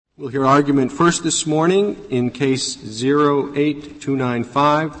We'll hear argument first this morning in Case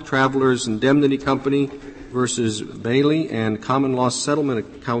 08295, Travelers Indemnity Company versus Bailey and Common Law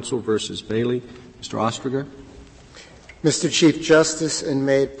Settlement Council versus Bailey. Mr. Ostriger. Mr. Chief Justice, and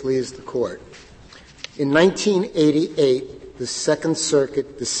may it please the Court. In 1988, the Second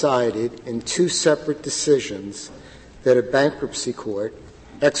Circuit decided in two separate decisions that a bankruptcy court,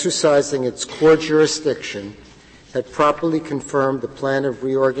 exercising its core jurisdiction, had properly confirmed the plan of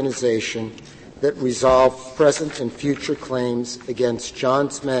reorganization that resolved present and future claims against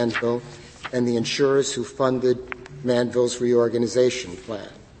Johns Manville and the insurers who funded Manville's reorganization plan.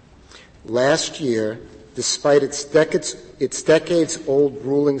 Last year, despite its decades-old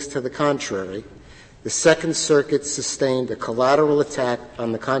rulings to the contrary, the Second Circuit sustained a collateral attack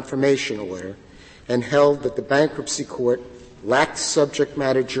on the confirmation order and held that the bankruptcy court lacked subject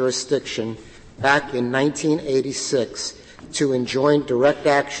matter jurisdiction back in 1986 to enjoin direct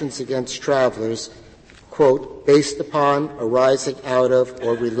actions against Travelers, quote, based upon, arising out of,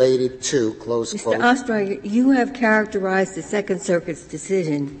 or related to, close quote. Mr. Ostriger, you have characterized the Second Circuit's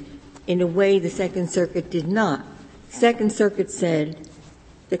decision in a way the Second Circuit did not. The Second Circuit said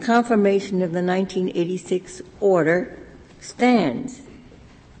the confirmation of the 1986 order stands,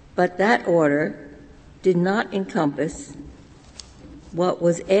 but that order did not encompass what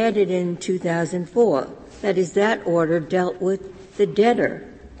was added in 2004. That is, that order dealt with the debtor,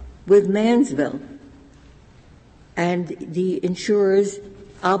 with Mansville, and the insurer's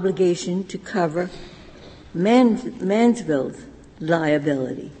obligation to cover Mansville's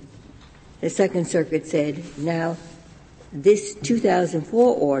liability. The Second Circuit said, now, this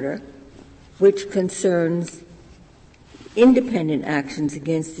 2004 order, which concerns independent actions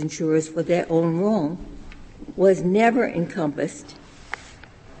against insurers for their own wrong, was never encompassed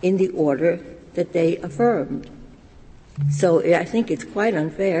in the order that they affirmed. So I think it's quite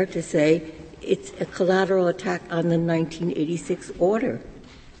unfair to say it's a collateral attack on the 1986 order.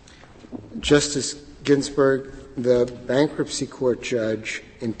 Justice Ginsburg, the bankruptcy court judge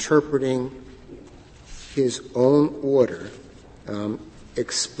interpreting his own order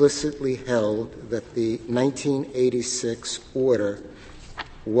explicitly held that the 1986 order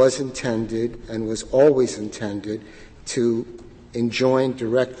was intended and was always intended to enjoin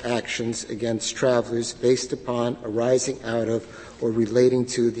direct actions against Travelers based upon, arising out of, or relating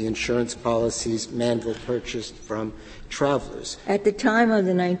to the insurance policies Manville purchased from Travelers. At the time of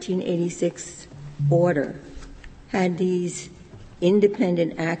the 1986 order, had these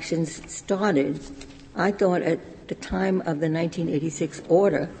independent actions started, I thought at the time of the 1986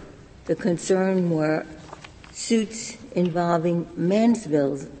 order, the concern were suits involving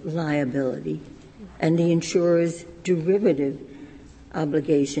Mansville's liability and the insurer's derivative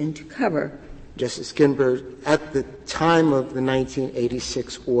obligation to cover. Justice Ginsburg, at the time of the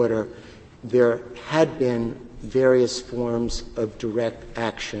 1986 order, there had been various forms of direct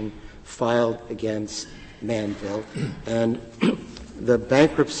action filed against Manville, and the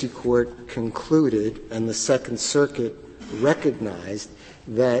bankruptcy court concluded, and the Second Circuit recognized,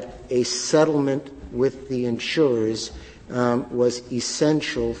 that a settlement with the insurers was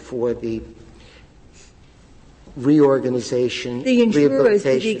essential for the reorganization, the insurers,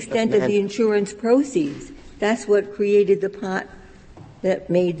 to the extent of the insurance proceeds. That's what created the pot that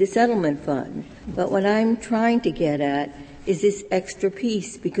made the settlement fund. But what I'm trying to get at is this extra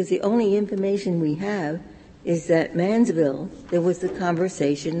piece, because the only information we have is that Mansville, there was the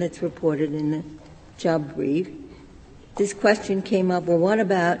conversation that's reported in the job brief. This question came up, well, what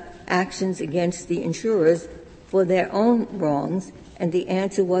about actions against the insurers for their own wrongs? And the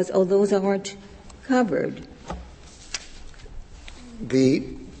answer was, oh, those aren't covered.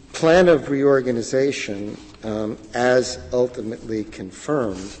 The plan of reorganization, as ultimately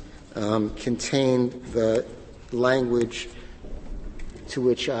confirmed, contained the language to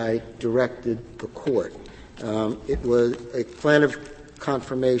which I directed the court. It was a plan of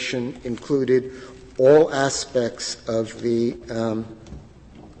confirmation included all aspects of the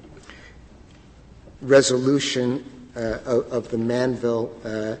resolution of the Manville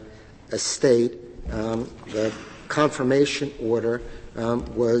estate. The confirmation order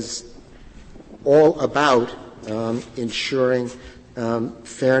was all about ensuring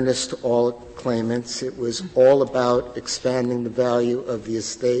fairness to all claimants. It was all about expanding the value of the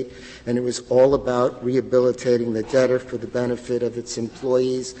estate, and it was all about rehabilitating the debtor for the benefit of its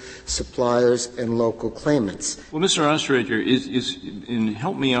employees, suppliers, and local claimants. Well, Mr. Ostrager,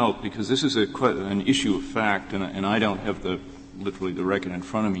 help me out, because this is an issue of fact, and I don't have literally the record in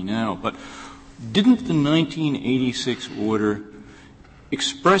front of me now, but didn't the 1986 order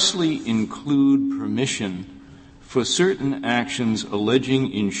expressly include permission for certain actions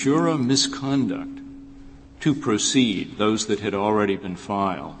alleging insurer misconduct to proceed, those that had already been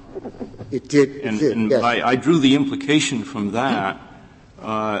filed. It did. Yes. I drew the implication from that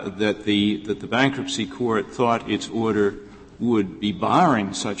that the bankruptcy court thought its order would be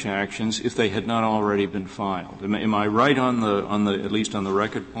barring such actions if they had not already been filed. Am I right on the at least on the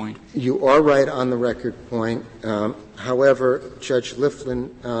record point? You are right on the record point. However, Judge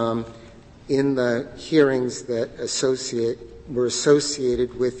Liflin, in the hearings that were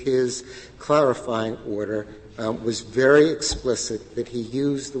associated with his clarifying order, was very explicit that he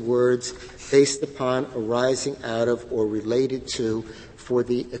used the words based upon, arising out of, or related to, for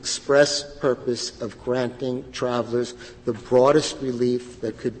the express purpose of granting travelers the broadest relief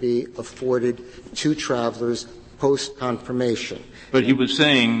that could be afforded to travelers post-confirmation. But he was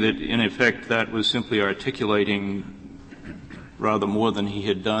saying that, in effect, that was simply articulating rather more than he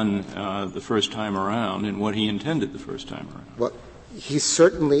had done the first time around and what he intended the first time around. Well, he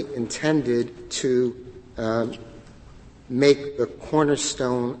certainly intended to make the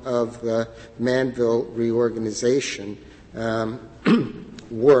cornerstone of the Manville reorganization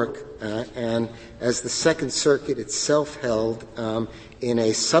work, and as the Second Circuit itself held in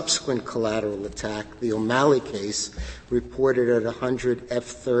a subsequent collateral attack, the O'Malley case, reported at 100 F.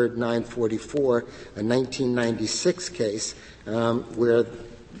 3rd 944, a 1996 case, where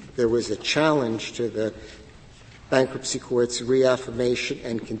there was a challenge to the bankruptcy court's reaffirmation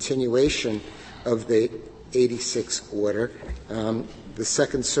and continuation of the 86 order. The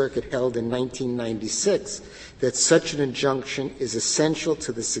Second Circuit held in 1996 that such an injunction is essential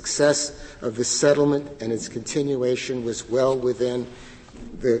to the success of the settlement, and its continuation was well within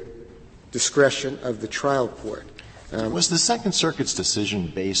the discretion of the trial court. Was the Second Circuit's decision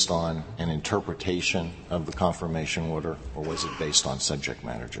based on an interpretation of the confirmation order, or was it based on subject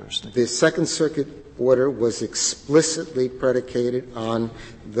matter jurisdiction? The Second Circuit order was explicitly predicated on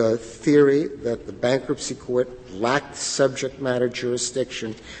the theory that the bankruptcy court lacked subject matter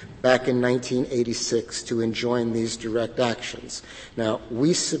jurisdiction back in 1986 to enjoin these direct actions. Now,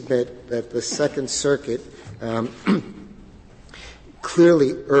 we submit that the Second Circuit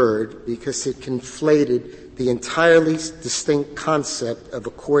clearly erred because it conflated the entirely distinct concept of a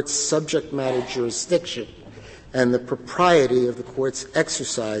court's subject matter jurisdiction and the propriety of the court's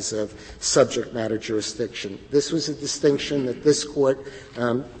exercise of subject matter jurisdiction. This was a distinction that this court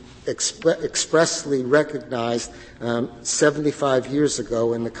expressly recognized 75 years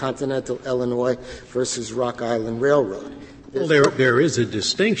ago in the Continental Illinois versus Rock Island Railroad. Well, there is a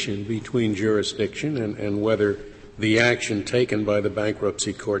distinction between jurisdiction and whether the action taken by the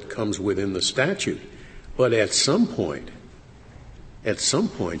bankruptcy court comes within the statute. But at some point,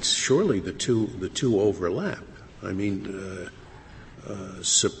 surely the two overlap. I mean,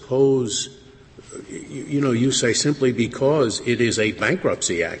 suppose, you say simply because it is a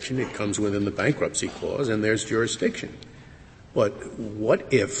bankruptcy action, it comes within the bankruptcy clause and there's jurisdiction. But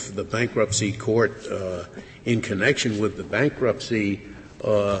what if the bankruptcy court, in connection with the bankruptcy,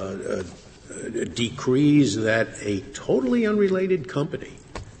 decrees that a totally unrelated company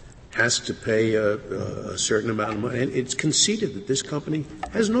has to pay a certain amount of money, and it's conceded that this company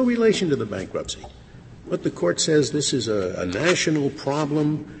has no relation to the bankruptcy. But the court says this is a national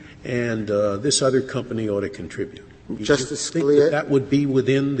problem and this other company ought to contribute. Justice Scalia, think that would be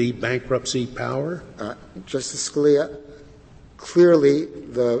within the bankruptcy power? Justice Scalia, clearly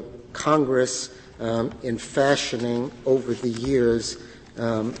the Congress, in fashioning over the years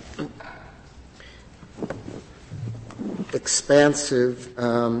expansive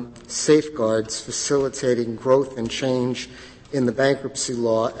safeguards facilitating growth and change in the bankruptcy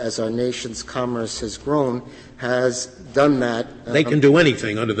law as our nation's commerce has grown, has done that. They can do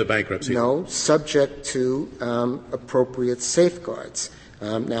anything under the bankruptcy law? No, subject to appropriate safeguards.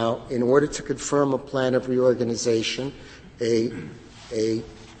 Now, in order to confirm a plan of reorganization, a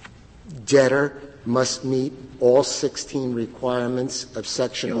debtor must meet all 16 requirements of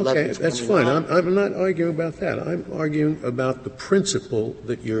Section 1121. Okay, that's fine. I'm not arguing about that. I'm arguing about the principle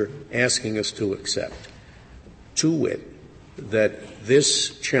that you're asking us to accept, to wit, that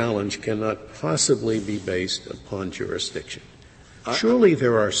this challenge cannot possibly be based upon jurisdiction. Surely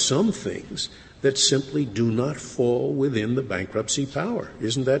there are some things that simply do not fall within the bankruptcy power.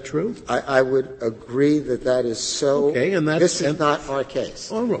 Isn't that true? I would agree that that is so. Okay, and this is not our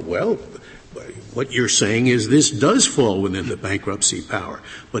case. All right, well, what you're saying is this does fall within the bankruptcy power,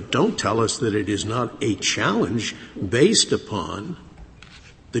 but don't tell us that it is not a challenge based upon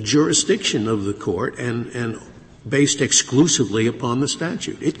the jurisdiction of the court and based exclusively upon the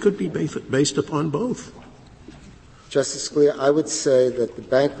statute. It could be based upon both. Justice Scalia, I would say that the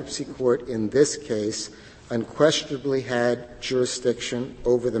bankruptcy court in this case unquestionably had jurisdiction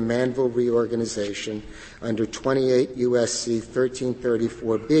over the Manville reorganization under 28 U.S.C.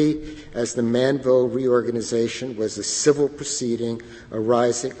 1334B, as the Manville reorganization was a civil proceeding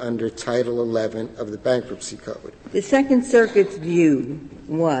arising under Title 11 of the Bankruptcy Code. The Second Circuit's view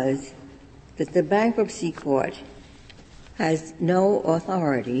was that the bankruptcy court has no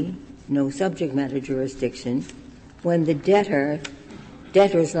authority, no subject matter jurisdiction, when the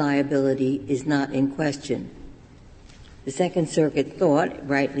debtor's liability is not in question. The Second Circuit thought,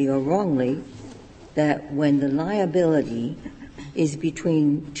 rightly or wrongly, that when the liability is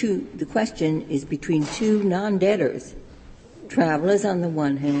the question is between two non-debtors, travelers on the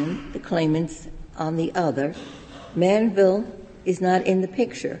one hand, the claimants on the other, Manville is not in the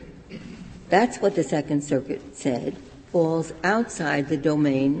picture. That's what the Second Circuit said falls outside the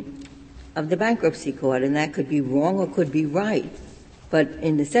domain of the bankruptcy court, and that could be wrong or could be right. But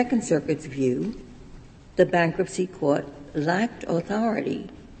in the Second Circuit's view, the bankruptcy court lacked authority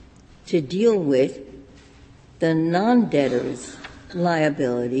to deal with the non-debtor's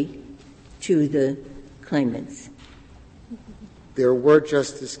liability to the claimants. There were,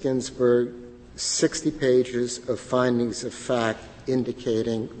 Justice Ginsburg, 60 pages of findings of fact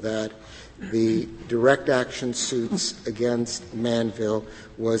indicating that the direct action suits against Manville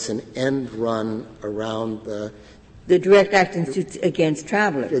was an end run around the direct action suits against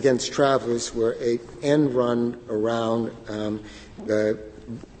travelers. Against travelers were an end run around the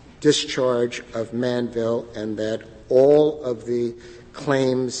discharge of Manville, and that all of the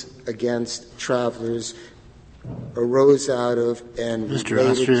claims against travelers arose out of and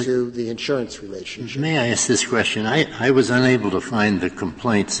related to the insurance relationship. May I ask this question? I was unable to find the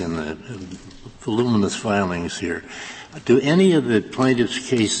complaints in the voluminous filings here. Do any of the plaintiff's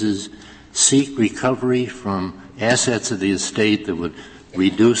cases seek recovery from assets of the estate that would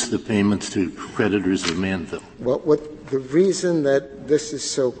reduce the payments to creditors of Manville? Well, the reason that this is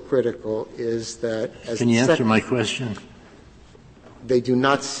so critical is that Can you answer my question? They do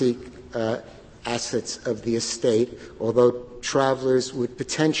not seek assets of the estate, although travelers would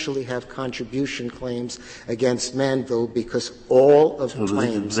potentially have contribution claims against Manville because all of the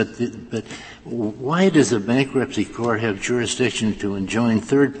claims. But why does a bankruptcy court have jurisdiction to enjoin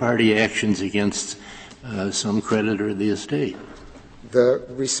third-party actions against some creditor of the estate? The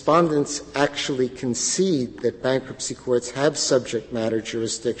respondents actually concede that bankruptcy courts have subject matter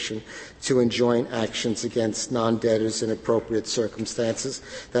jurisdiction to enjoin actions against non-debtors in appropriate circumstances.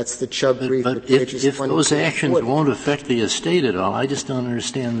 That's the Chubb brief. But if those actions won't affect the estate at all, I just don't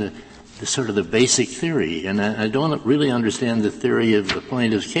understand the sort of the basic theory. And I don't really understand the theory of the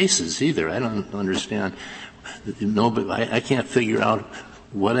plaintiff's cases either. I don't understand. But I can't figure out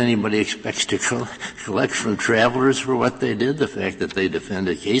what anybody expects to collect from travelers for what they did. The fact that they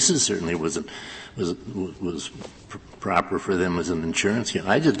defended cases certainly was proper for them as an insurance case.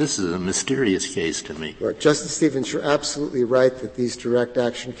 This is a mysterious case to me. Right. Justice Stevens, you're absolutely right that these direct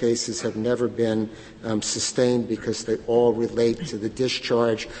action cases have never been sustained because they all relate to the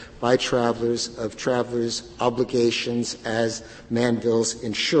discharge by travelers of travelers' obligations as Manville's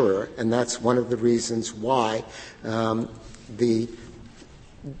insurer, and that's one of the reasons why the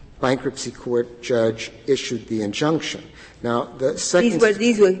bankruptcy court judge issued the injunction. Now, the second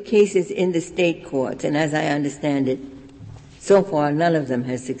these were cases in the state courts, and as I understand it, so far none of them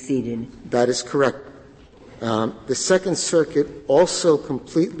has succeeded. That is correct. The Second Circuit also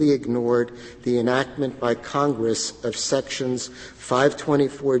completely ignored the enactment by Congress of sections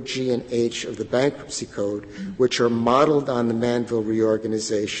 524G and H of the Bankruptcy Code, which are modeled on the Manville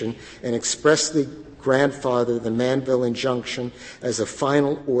reorganization and expressly grandfather the Manville injunction as a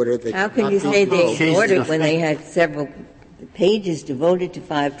final order that How can you say they ignored it when they had several pages devoted to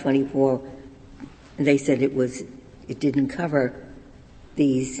 524 and they said it didn't cover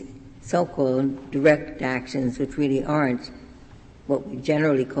these so-called direct actions, which really aren't what we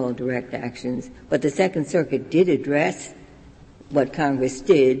generally call direct actions. But the Second Circuit did address what Congress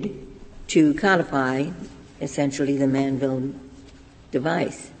did to codify essentially the Manville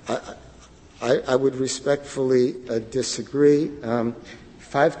device. I would respectfully disagree.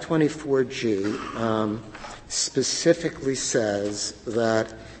 524G specifically says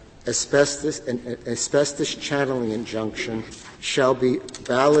that an asbestos channeling injunction shall be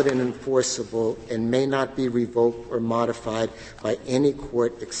valid and enforceable and may not be revoked or modified by any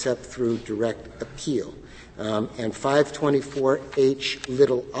court except through direct appeal. And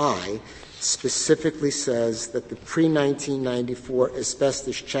 524H(i) specifically says that the pre-1994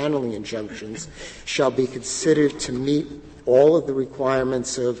 asbestos channeling injunctions shall be considered to meet all of the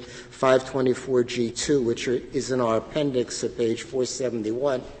requirements of 524G2, which is in our appendix at page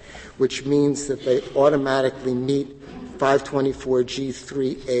 471, which means that they automatically meet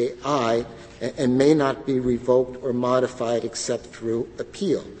 524G3AI and may not be revoked or modified except through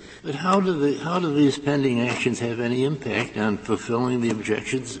appeal. But how do these pending actions have any impact on fulfilling the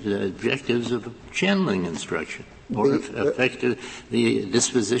objectives of the channeling instruction? Or affect the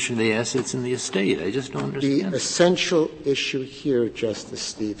disposition of the assets in the estate? I just don't understand. The essential issue here, Justice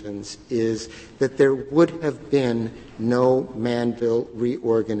Stevens, is that there would have been no Manville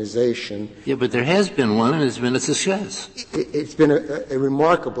reorganization. Yeah, but there has been one, and it's been a success. It's been a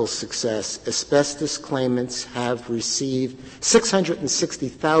remarkable success. Asbestos claimants have received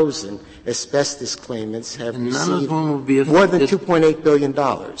 660,000 asbestos claimants have and received none of whom will be more than $2.8 billion.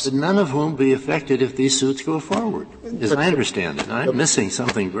 But none of whom will be affected if these suits go forward, as I understand it. I'm missing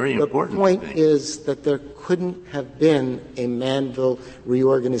something very important. The point is that there couldn't have been a Manville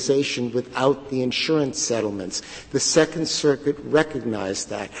reorganization without the insurance settlements. The Second Circuit recognized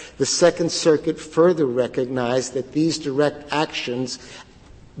that. The Second Circuit further recognized that these direct actions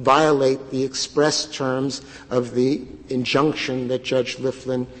violate the express terms of the injunction that Judge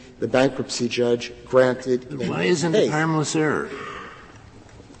Liflin, the bankruptcy judge, granted. Why isn't it harmless error?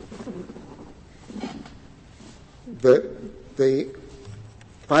 The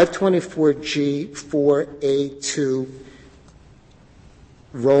 524G4A2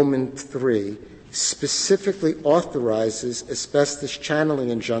 Roman 3 specifically authorizes asbestos channeling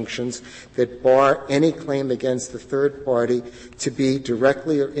injunctions that bar any claim against the third party to be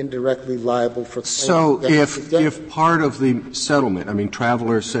directly or indirectly liable for claims. So if part of the settlement, I mean,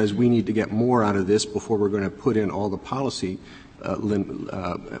 Traveler says we need to get more out of this before we're going to put in all the policy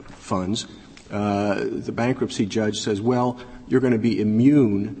funds, the bankruptcy judge says, well, you're going to be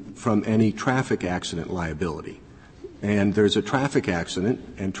immune from any traffic accident liability. And there's a traffic accident,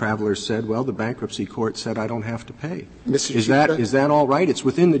 and Traveler said, well, the bankruptcy court said I don't have to pay. Is that all right? It's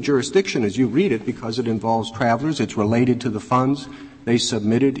within the jurisdiction as you read it because it involves Travelers. It's related to the funds they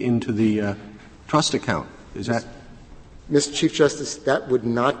submitted into the trust account. Is that? Mr. Chief Justice, that would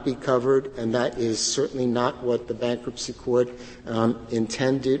not be covered, and that is certainly not what the bankruptcy court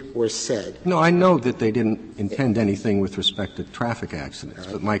intended or said. No, I know that they didn't intend anything with respect to traffic accidents.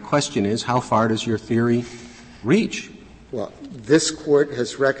 But my question is, how far does your theory reach? Well, this Court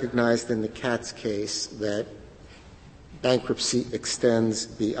has recognized in the Katz case that bankruptcy extends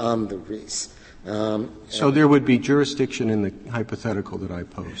beyond the Reese. So there would be jurisdiction in the hypothetical that I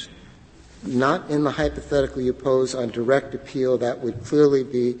posed? Not in the hypothetical you pose. On direct appeal, that would clearly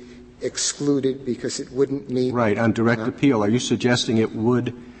be excluded because it wouldn't meet. Right. On direct appeal, are you suggesting it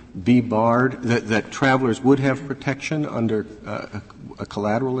would be barred, that Travelers would have protection under a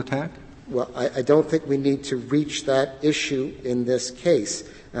collateral attack? Well, I don't think we need to reach that issue in this case.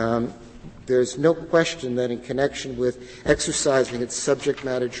 There's no question that in connection with exercising its subject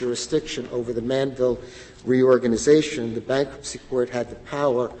matter jurisdiction over the Manville reorganization, the bankruptcy court had the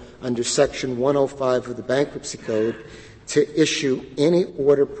power under Section 105 of the Bankruptcy Code to issue any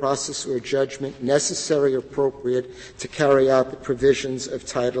order, process, or judgment necessary or appropriate to carry out the provisions of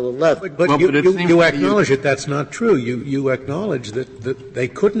Title 11. But you acknowledge that that's not true. You acknowledge that they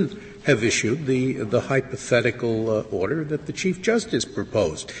couldn't have issued the hypothetical order that the Chief Justice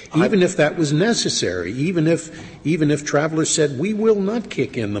proposed, even if that was necessary, even if Travelers said we will not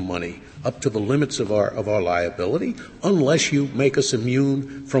kick in the money up to the limits of our liability unless you make us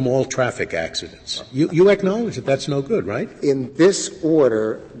immune from all traffic accidents. You acknowledge that that's no good, right? In this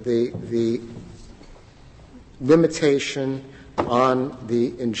order, the limitation on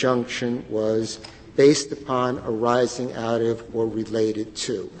the injunction was based upon arising out of or related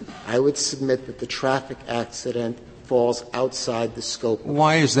to. I would submit that the traffic accident falls outside the scope.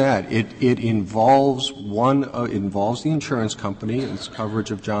 Why is that? It involves involves the insurance company and its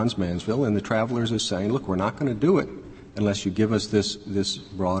coverage of Johns Manville, and the Travelers is saying, look, we're not going to do it unless you give us this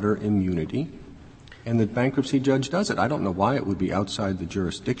broader immunity. And the bankruptcy judge does it. I don't know why it would be outside the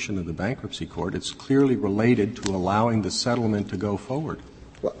jurisdiction of the bankruptcy court. It's clearly related to allowing the settlement to go forward.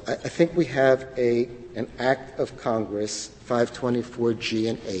 Well, I think we have an act of Congress, 524G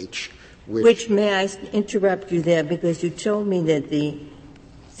and H, which may I interrupt you there, because you told me that the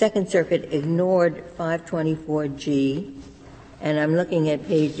Second Circuit ignored 524G, and I'm looking at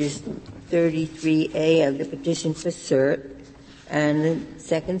pages 33A of the petition for cert, and the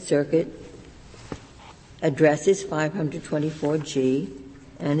Second Circuit addresses 524G,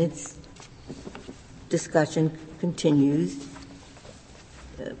 and its discussion continues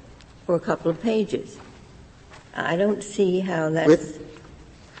for a couple of pages. I don't see how that's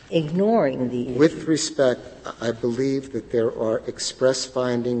ignoring the issue. With respect, I believe that there are express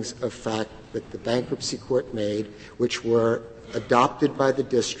findings of fact that the bankruptcy court made, which were adopted by the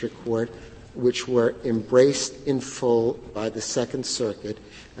district court, which were embraced in full by the Second Circuit,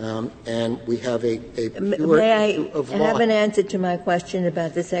 and we have a pure issue of law. May I have an answer to my question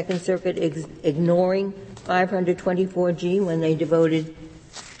about the Second Circuit ignoring 524G when they devoted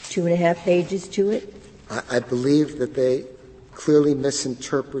 2.5 pages to it? I believe that they clearly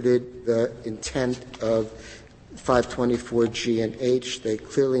misinterpreted the intent of 524G and H. They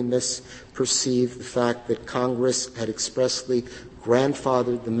clearly misperceived the fact that Congress had expressly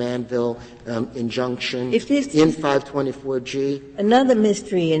grandfathered the Manville injunction in 524G. Another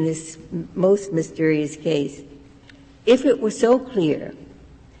mystery in this most mysterious case, if it was so clear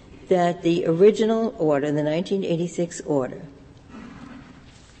that the original order, the 1986 order,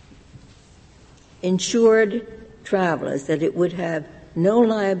 ensured travelers that it would have no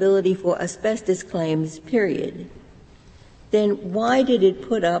liability for asbestos claims, period, then why did it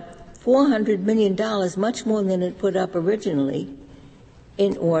put up $400 million, much more than it put up originally,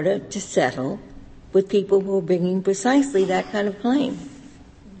 in order to settle with people who were bringing precisely that kind of claim?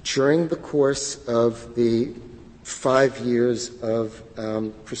 During the course of the 5 years of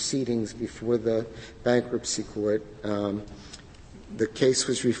proceedings before the bankruptcy court, the case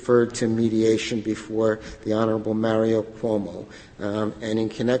was referred to mediation before the Honorable Mario Cuomo. And in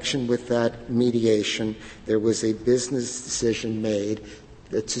connection with that mediation, there was a business decision made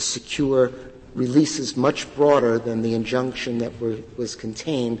to secure releases much broader than the injunction that was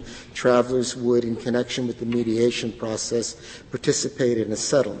contained. Travelers would, in connection with the mediation process, participate in a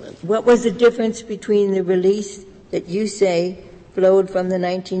settlement. What was the difference between the release that you say flowed from the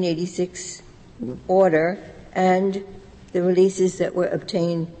 1986 order and the releases that were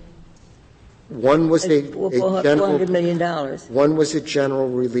obtained? One was a general $400 million. One was a general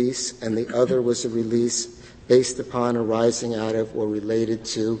release, and the other was a release based upon arising out of or related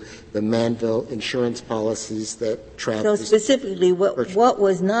to the Manville insurance policies that travelers. So specifically, what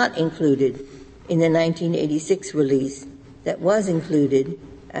was not included in the 1986 release that was included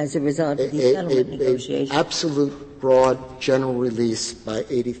as a result of these settlement negotiations? Absolute broad general release by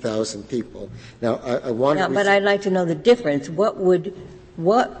 80,000 people. Now, I want to. But I'd like to know the difference. What would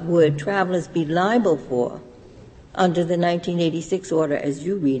travelers be liable for under the 1986 order, as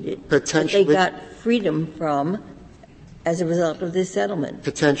you read it? Potentially, that they got freedom from as a result of this settlement.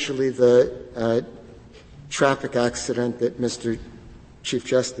 Potentially, the traffic accident that Mr. Chief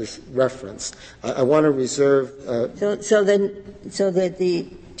Justice referenced. I want to reserve. So that the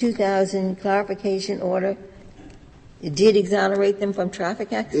 2000 clarification order did exonerate them from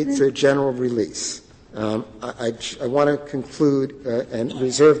traffic accidents? It's a general release. I want to conclude and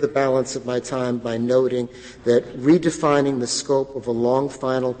reserve the balance of my time by noting that redefining the scope of a long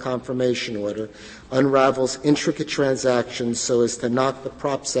final confirmation order unravels intricate transactions so as to knock the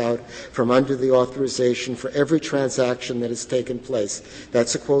props out from under the authorization for every transaction that has taken place.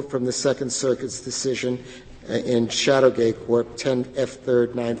 That's a quote from the Second Circuit's decision in Shadowgate Corp. 10 F.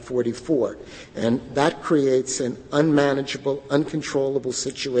 3rd 944. And that creates an unmanageable, uncontrollable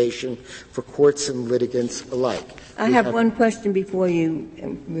situation for courts and litigants alike. I have one question before you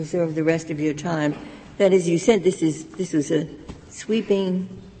reserve the rest of your time. That is, you said this was a sweeping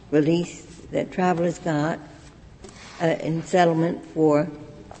release that travelers got in settlement for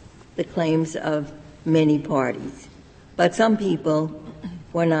the claims of many parties. But some people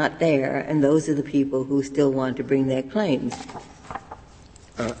were not there, and those are the people who still want to bring their claims.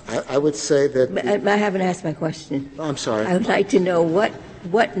 I would say that. I haven't asked my question. I'm sorry. I would like to know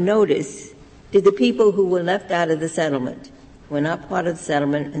what notice did the people who were left out of the settlement, were not part of the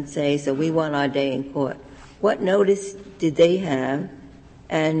settlement, and say, so we want our day in court, what notice did they have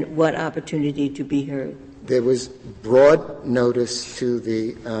and what opportunity to be heard? There was broad notice to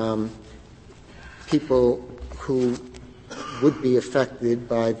the people who would be affected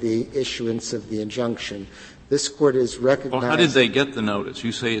by the issuance of the injunction. This Court is recognized. Well, how did they get the notice?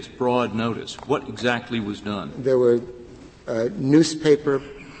 You say it's broad notice. What exactly was done? There were newspaper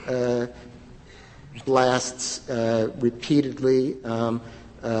blasts repeatedly,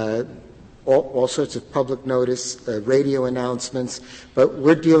 all sorts of public notice, radio announcements, but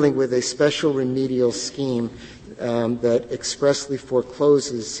we're dealing with a special remedial scheme that expressly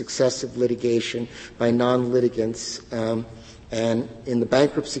forecloses successive litigation by non-litigants. And in the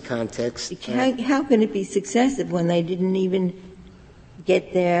bankruptcy context. How can it be successive when they didn't even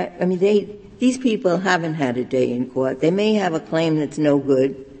get there? I mean, these people haven't had a day in court. They may have a claim that's no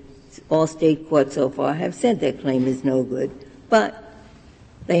good. All state courts so far have said their claim is no good. But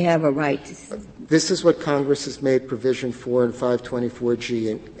they have a right to. This is what Congress has made provision for in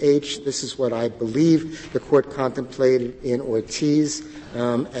 524G and H. This is what I believe the Court contemplated in Ortiz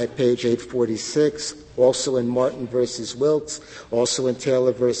at page 846, also in Martin versus Wilkes, also in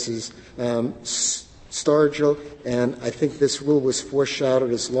Taylor versus Stargill, and I think this rule was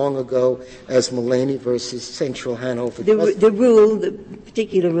foreshadowed as long ago as Mulaney versus Central Hanover. The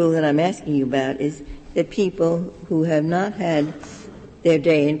particular rule that I'm asking you about is that people who have not had their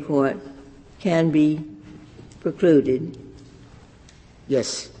day in court can be precluded.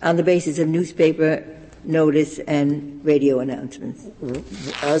 Yes. On the basis of newspaper notice and radio announcements.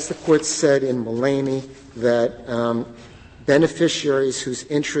 As the Court said in Mulaney, that beneficiaries whose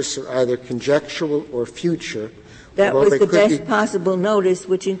interests are either conjectural or future. That was the best possible notice,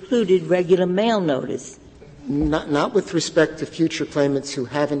 which included regular mail notice. Not with respect to future claimants who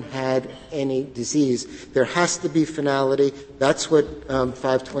haven't had any disease. There has to be finality. That's what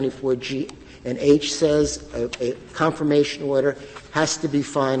 524G and H says. A confirmation order has to be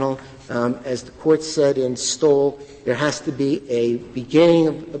final. As the Court said in Stoll, there has to be a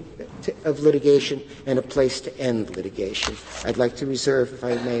beginning of litigation and a place to end litigation. I'd like to reserve, if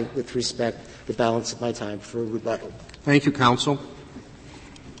I may, with respect, the balance of my time for a rebuttal. Thank you, counsel.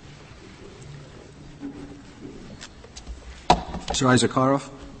 Mr. Issacharoff.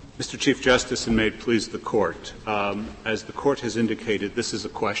 Mr. Chief Justice, and may it please the Court, as the Court has indicated, this is a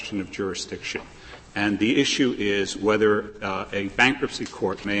question of jurisdiction. And the issue is whether a bankruptcy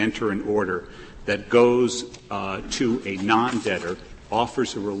court may enter an order that goes to a non-debtor,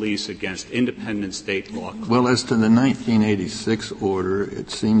 offers a release against independent state law claims. Well, as to the 1986 order,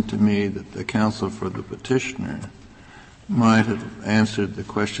 it seemed to me that the counsel for the petitioner might have answered the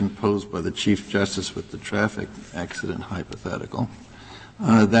question posed by the Chief Justice with the traffic accident hypothetical.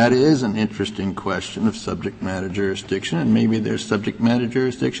 That is an interesting question of subject matter jurisdiction, and maybe there's subject matter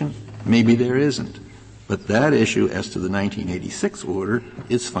jurisdiction, maybe there isn't. But that issue as to the 1986 order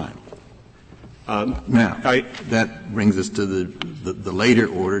is final. Now, that brings us to the later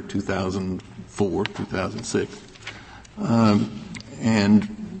order, 2004, 2006.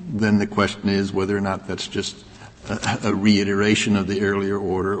 And then the question is whether or not that's just a reiteration of the earlier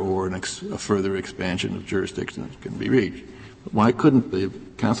order or a further expansion of jurisdiction that can be reached. But why couldn't the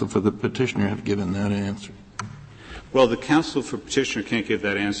counsel for the petitioner have given that answer? Well, the counsel for petitioner can't give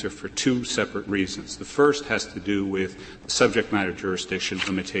that answer for two separate reasons. The first has to do with the subject matter jurisdiction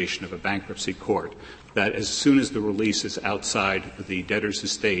limitation of a bankruptcy court, that as soon as the release is outside the debtor's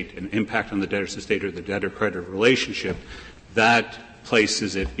estate, an impact on the debtor's estate or the debtor-creditor relationship, that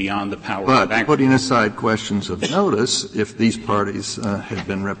places it beyond the power of the bankruptcy. But putting aside questions of notice, if these parties had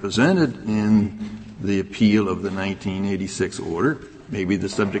been represented in the appeal of the 1986 order, maybe the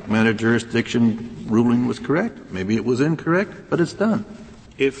subject matter jurisdiction ruling was correct. Maybe it was incorrect, but it's done.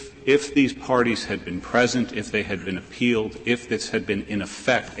 If these parties had been present, if they had been appealed, if this had been in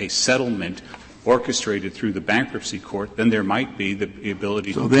effect a settlement orchestrated through the bankruptcy court, then there might be the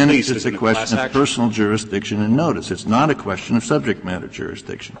ability to release as in a class action. So then it's just a question of personal jurisdiction and notice. It's not a question of subject matter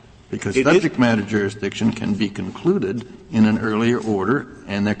jurisdiction, because subject matter jurisdiction can be concluded in an earlier order,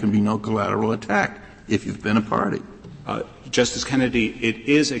 and there can be no collateral attack if you've been a party. Justice Kennedy, it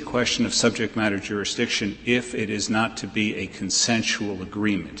is a question of subject matter jurisdiction if it is not to be a consensual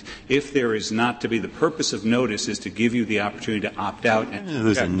agreement. If there is not to be, the purpose of notice is to give you the opportunity to opt out.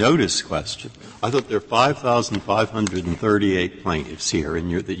 There's a notice question. I thought there are 5,538 plaintiffs here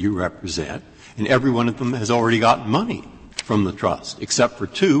that you represent, and every one of them has already gotten money from the trust, except for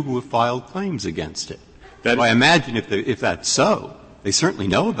two who have filed claims against it. So I imagine if that's so, they certainly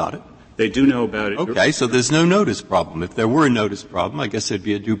know about it. They do know about it. Okay, so there's no notice problem. If there were a notice problem, I guess there'd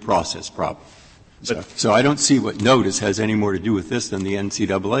be a due process problem. So I don't see what notice has any more to do with this than the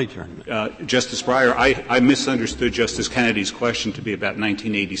NCAA tournament. Justice Breyer, I misunderstood Justice Kennedy's question to be about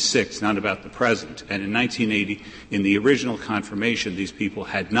 1986, not about the present. And in 1980, in the original confirmation, these people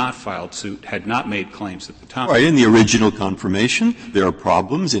had not filed suit, had not made claims at the time. Right. In the original confirmation, there are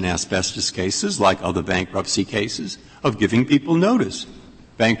problems in asbestos cases, like other bankruptcy cases, of giving people notice.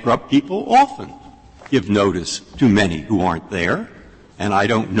 Bankrupt people often give notice to many who aren't there. And I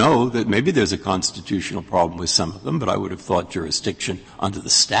don't know that maybe there's a constitutional problem with some of them, but I would have thought jurisdiction under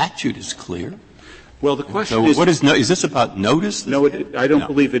the statute is clear. Well, the question so is this about notice? No, I don't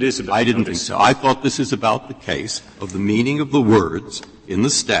believe it is about I didn't notice. think so. I thought this is about the case of the meaning of the words in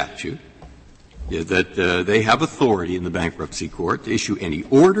the statute, that they have authority in the bankruptcy court to issue any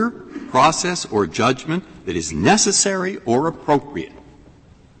order, process, or judgment that is necessary or appropriate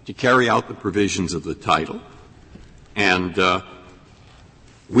to carry out the provisions of the title. And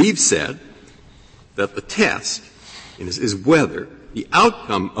we've said that the test is whether the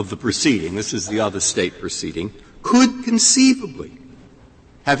outcome of the proceeding, this is the other state proceeding, could conceivably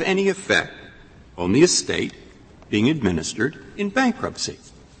have any effect on the estate being administered in bankruptcy.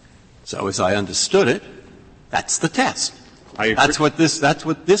 So as I understood it, that's the test. That's what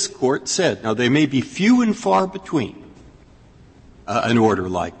this Court said. Now, there may be few and far between an order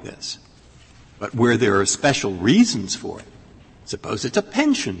like this, but where there are special reasons for it, suppose it's a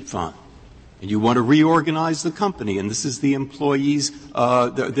pension fund, and you want to reorganize the company, and this is the employees'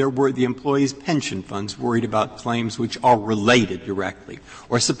 the employees' pension funds worried about claims which are related directly.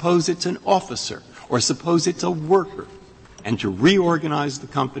 Or suppose it's an officer, or suppose it's a worker. And to reorganize the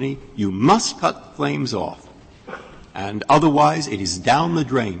company, you must cut claims off. And otherwise, it is down the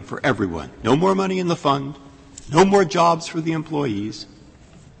drain for everyone. No more money in the fund, no more jobs for the employees.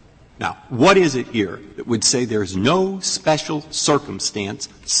 Now, what is it here that would say there's no special circumstance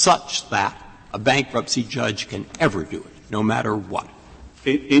such that a bankruptcy judge can ever do it, no matter what?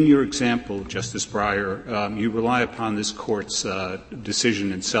 In your example, Justice Breyer, you rely upon this Court's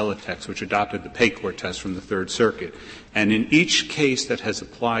decision in Celotex, which adopted the Paycourt test from the Third Circuit. And in each case that has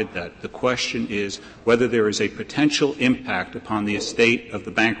applied that, the question is whether there is a potential impact upon the estate of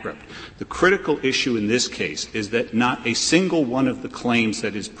the bankrupt. The critical issue in this case is that not a single one of the claims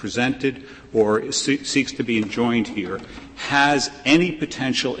that is presented or seeks to be enjoined here has any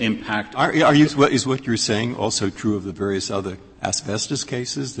potential impact. Is what you're saying also true of the various other asbestos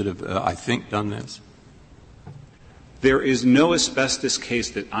cases that have, I think, done this? There is no asbestos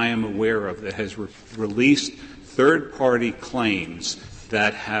case that I am aware of that has released third-party claims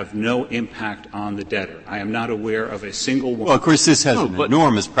that have no impact on the debtor. I am not aware of a single one. Well, of course, this has an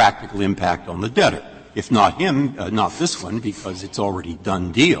enormous practical impact on the debtor. If not him, not this one, because it's already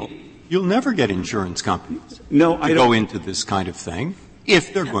done deal. You'll never get insurance companies to go into this kind of thing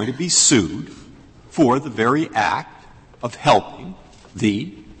if they're going to be sued for the very act of helping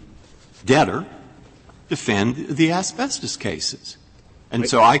the debtor defend the asbestos cases. And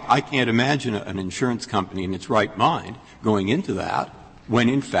so I can't imagine an insurance company in its right mind going into that when,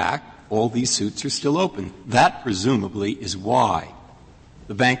 in fact, all these suits are still open. That, presumably, is why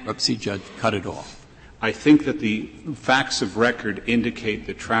the bankruptcy judge cut it off. I think that the facts of record indicate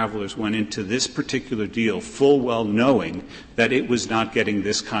that Travelers went into this particular deal full well knowing that it was not getting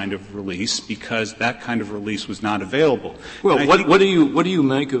this kind of release because that kind of release was not available. Well, what do you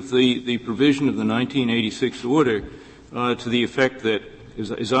make of the provision of the 1986 order to the effect that,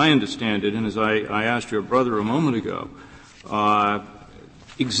 as I understand it, and as I asked your brother a moment ago,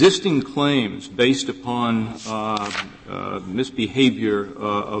 existing claims based upon misbehavior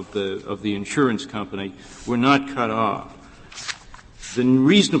of the insurance company were not cut off. The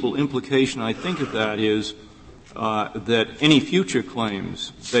reasonable implication, I think, of that is that any future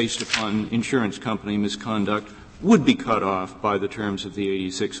claims based upon insurance company misconduct would be cut off by the terms of the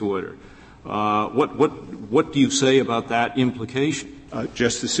 86 order. What do you say about that implication?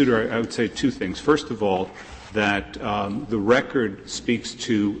 Justice Souter, I would say two things. First of all, that the record speaks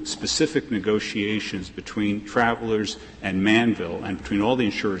to specific negotiations between Travelers and Manville and between all the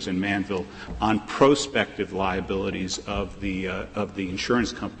insurers in Manville on prospective liabilities of the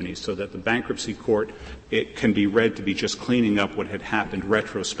insurance companies so that the bankruptcy court, it can be read to be just cleaning up what had happened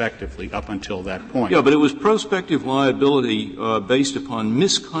retrospectively up until that point. Yeah, but it was prospective liability based upon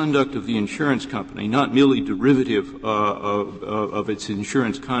misconduct of the insurance company, not merely derivative of its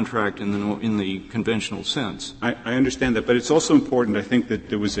insurance contract in the conventional sense. I understand that, but it's also important, I think, that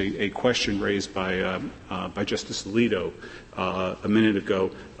there was a question raised by Justice Alito a minute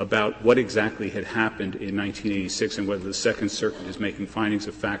ago about what exactly had happened in 1986 and whether the Second Circuit is making findings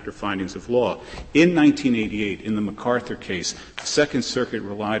of fact or findings of law. In 1988, in the MacArthur case, the Second Circuit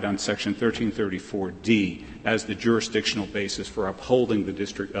relied on Section 1334D as the jurisdictional basis for upholding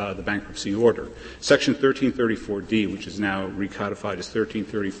the bankruptcy order. Section 1334D, which is now recodified as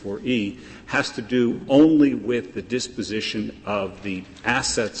 1334E, has to do only with the disposition of the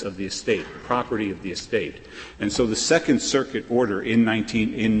assets of the estate, the property of the estate. And so the Second Circuit order in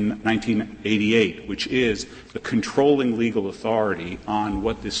 1988, which is the controlling legal authority on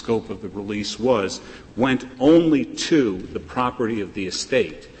what the scope of the release was, went only to the property of the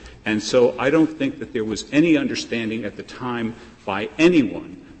estate. And so I don't think that there was any understanding at the time by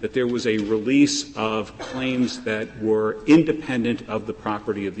anyone that there was a release of claims that were independent of the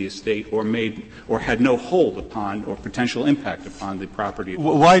property of the estate or had no hold upon or potential impact upon the property of the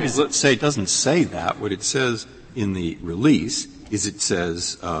estate. Why does it say, it doesn't say that. What it says in the release is it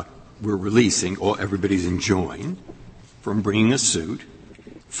says we're releasing, or everybody's enjoined from bringing a suit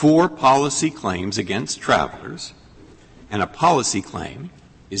for policy claims against Travelers, and a policy claim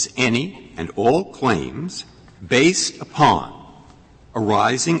is any and all claims based upon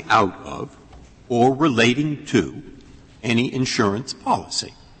arising out of or relating to any insurance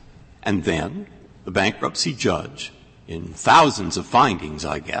policy. And then the bankruptcy judge, in thousands of findings,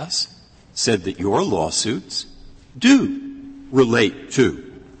 I guess, said that your lawsuits do relate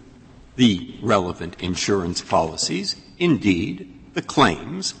to the relevant insurance policies. Indeed, the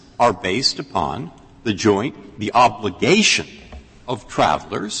claims are based upon the obligation of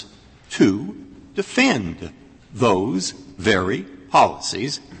Travelers to defend those very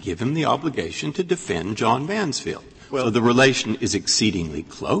policies, give him the obligation to defend John Mansfield. So the relation is exceedingly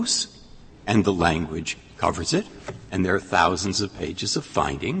close, and the language covers it, and there are thousands of pages of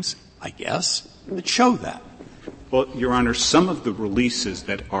findings, I guess, that show that. Well, Your Honor, some of the releases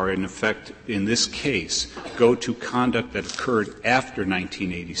that are in effect in this case go to conduct that occurred after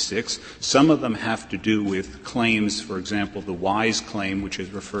 1986. Some of them have to do with claims, for example, the Wise claim, which is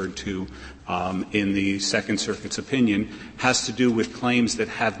referred to in the Second Circuit's opinion, has to do with claims that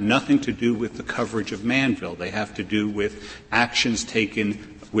have nothing to do with the coverage of Manville. They have to do with actions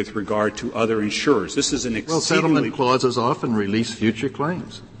taken with regard to other insurers. This is an exceedingly — Well, settlement clauses often release future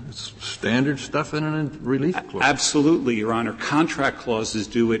claims. It's standard stuff in a relief clause. Absolutely, Your Honor. Contract clauses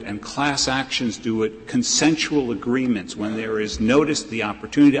do it, and class actions do it. Consensual agreements, when there is notice, the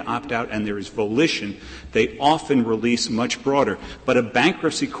opportunity to opt out, and there is volition, they often release much broader. But a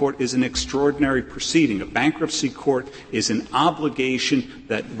bankruptcy court is an extraordinary proceeding. A bankruptcy court is an obligation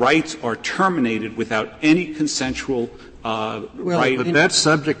that rights are terminated without any consensual right. But that's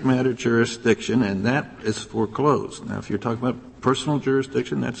subject matter jurisdiction, and that is foreclosed. Now, if you're talking about personal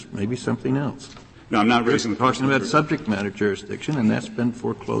jurisdiction, that's maybe something else. No, I'm not raising the talking about subject matter jurisdiction, and that's been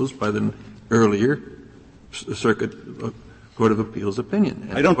foreclosed by the earlier Circuit Court of Appeals opinion.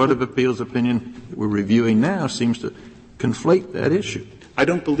 And the Court of Appeals opinion that we're reviewing now seems to conflate that issue. I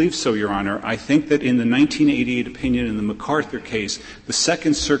don't believe so, Your Honor. I think that in the 1988 opinion in the MacArthur case, the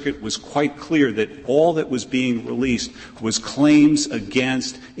Second Circuit was quite clear that all that was being released was claims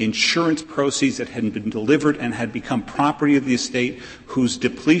against insurance proceeds that had been delivered and had become property of the estate whose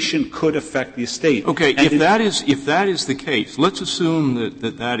depletion could affect the estate. Okay, if that is the case, let's assume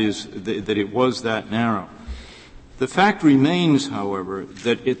that it was that narrow. The fact remains, however,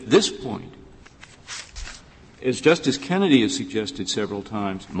 that at this point, as Justice Kennedy has suggested several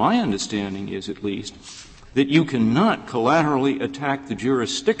times, my understanding is at least that you cannot collaterally attack the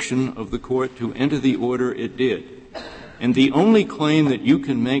jurisdiction of the court to enter the order it did. And the only claim that you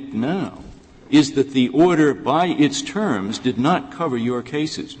can make now is that the order by its terms did not cover your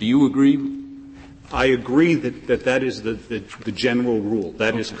cases. Do you agree? I agree that is the general rule.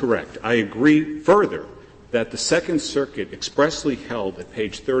 That is correct. I agree further that the Second Circuit expressly held at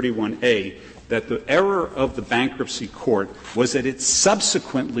page 31A that the error of the bankruptcy court was that it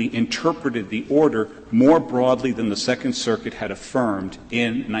subsequently interpreted the order more broadly than the Second Circuit had affirmed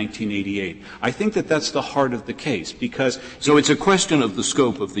in 1988. I think that that's the heart of the case, because — So it's a question of the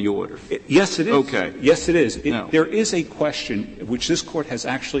scope of the order. Yes, it is. Okay. Yes, it is. No. There is a question which this Court has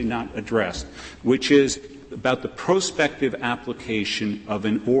actually not addressed, which is about the prospective application of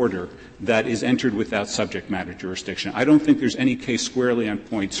an order that is entered without subject matter jurisdiction. I don't think there's any case squarely on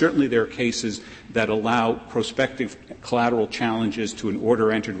point. Certainly there are cases that allow prospective collateral challenges to an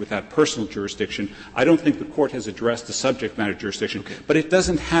order entered without personal jurisdiction. I don't think the Court has addressed the subject matter jurisdiction. Okay. But it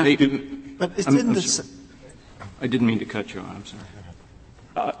doesn't have to — But didn't this — I didn't mean to cut you off. I'm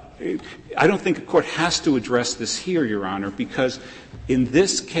sorry. I don't think the Court has to address this here, Your Honor, because in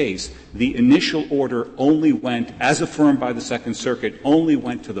this case, the initial order only went, as affirmed by the Second Circuit, only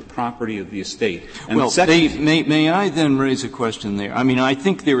went to the property of the estate. And well, may I then raise a question there? I mean, I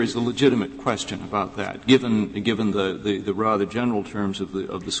think there is a legitimate question about that, given the rather general terms of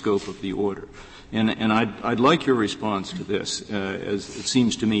the scope of the order. And I'd like your response to this, as it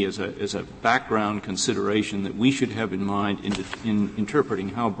seems to me as a background consideration that we should have in mind in interpreting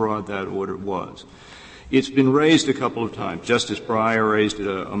how broad that order was. It's been raised a couple of times. Justice Breyer raised it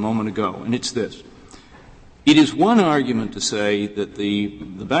a moment ago, and it's this. It is one argument to say that the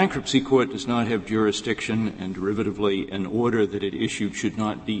bankruptcy court does not have jurisdiction, and derivatively an order that it issued should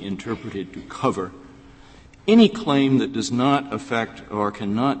not be interpreted to cover any claim that does not affect or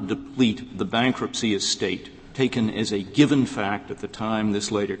cannot deplete the bankruptcy estate, taken as a given fact at the time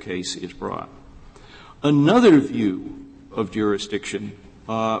this later case is brought. Another view of jurisdiction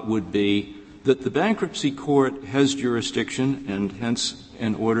would be that the bankruptcy court has jurisdiction, and hence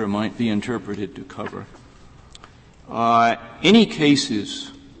an order might be interpreted to cover any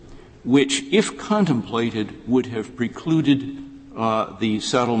cases which, if contemplated, would have precluded the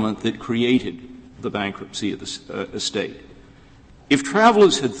settlement that created the bankruptcy of the estate. if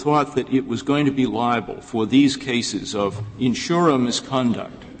Travelers had thought that it was going to be liable for these cases of insurer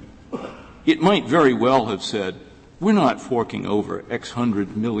misconduct, it might very well have said, we're not forking over X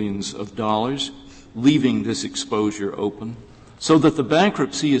hundred millions of dollars, leaving this exposure open, so that the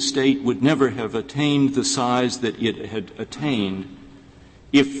bankruptcy estate would never have attained the size that it had attained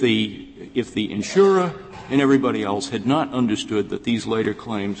if the insurer and everybody else had not understood that these later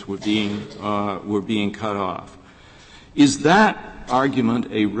claims were being cut off. Is that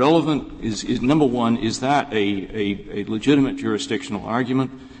argument a relevant, is number one, is that a legitimate jurisdictional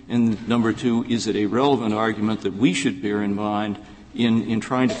argument? And number two, is it a relevant argument that we should bear in mind in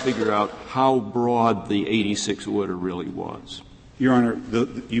trying to figure out how broad the 86 order really was? Your Honor,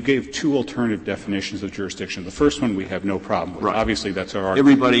 you gave two alternative definitions of jurisdiction. The first one we have no problem with. Right. Obviously, that's our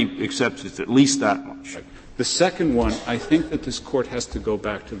argument. Everybody accepts it's at least that much. Right. The second one, I think that this Court has to go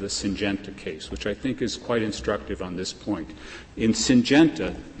back to the Syngenta case, which I think is quite instructive on this point. In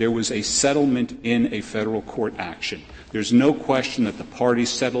Syngenta, there was a settlement in a federal court action. There's no question that the parties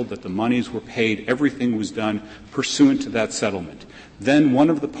settled, that the monies were paid, everything was done pursuant to that settlement. Then one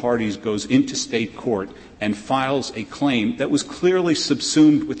of the parties goes into state court and files a claim that was clearly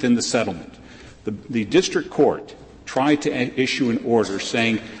subsumed within the settlement. The district court tried to issue an order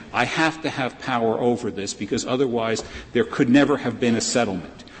saying, I have to have power over this because otherwise there could never have been a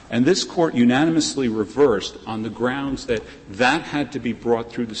settlement. And this Court unanimously reversed on the grounds that that had to be brought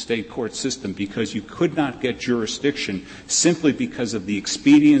through the state court system because you could not get jurisdiction simply because of the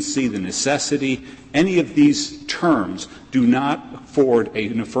expediency, the necessity. Any of these terms do not afford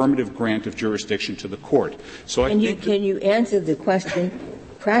an affirmative grant of jurisdiction to the court. So can you answer the question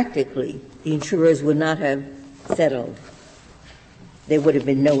practically? The insurers would not have settled. There would have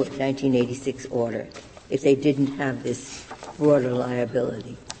been no 1986 order if they didn't have this broader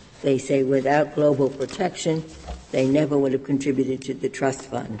liability. They say without global protection, they never would have contributed to the trust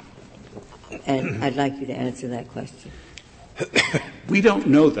fund. And I'd like you to answer that question. We don't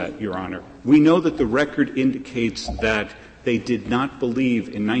know that, Your Honor. We know that the record indicates that they did not believe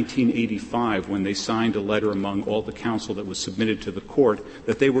in 1985 when they signed a letter among all the counsel that was submitted to the court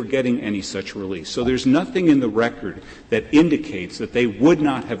that they were getting any such release. So there's nothing in the record that indicates that they would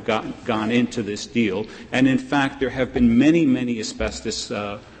not have gone into this deal. And in fact, there have been many, many asbestos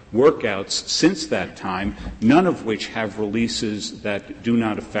workouts since that time, none of which have releases that do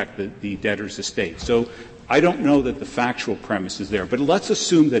not affect the debtor's estate. So I don't know that the factual premise is there, but let's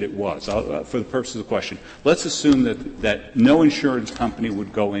assume that it was, for the purpose of the question. Let's assume that no insurance company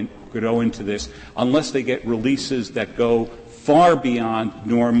would go into this unless they get releases that go far beyond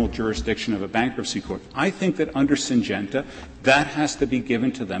normal jurisdiction of a bankruptcy court. I think that under Syngenta, that has to be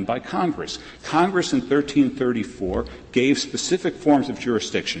given to them by Congress. Congress in 1334 gave specific forms of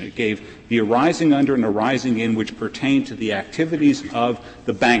jurisdiction. It gave the arising under and arising in which pertain to the activities of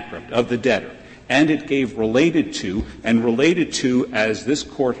the bankrupt, of the debtor. And it gave related to, and related to, as this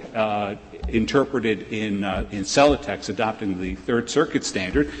Court interpreted in Celotex, adopting the Third Circuit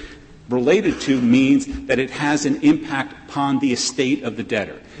standard, related to means that it has an impact upon the estate of the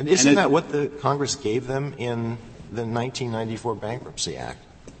debtor. And isn't that what the Congress gave them in the 1994 Bankruptcy Act?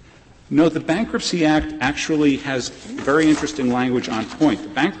 No, the Bankruptcy Act actually has very interesting language on point. The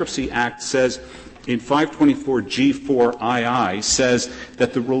Bankruptcy Act says in 524G4II says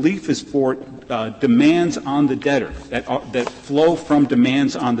that the relief is for demands on the debtor, that flow from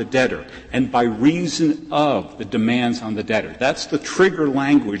demands on the debtor, and by reason of the demands on the debtor. That's the trigger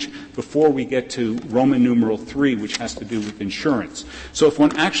language before we get to Roman numeral 3, which has to do with insurance. So if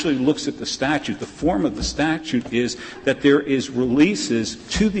one actually looks at the statute, the form of the statute is that there is releases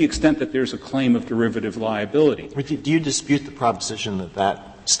to the extent that there's a claim of derivative liability. Do you dispute the proposition that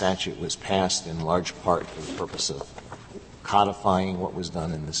that statute was passed in large part for the purpose of codifying what was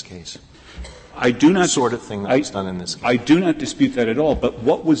done in this case? I do not. The sort of thing that was done in this case. I do not dispute that at all. But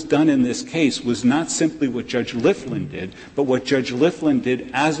what was done in this case was not simply what Judge Liflin did, but what Judge Liflin did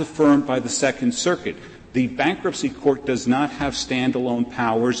as affirmed by the Second Circuit. The bankruptcy court does not have standalone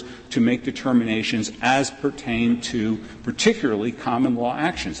powers to make determinations as pertain to particularly common law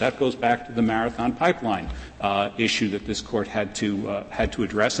actions. That goes back to the Marathon Pipeline issue that this Court had to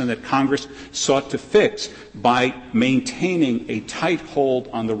address and that Congress sought to fix by maintaining a tight hold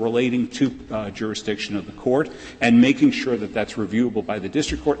on the relating to jurisdiction of the court and making sure that that's reviewable by the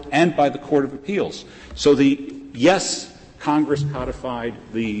district court and by the Court of Appeals. So yes, Congress codified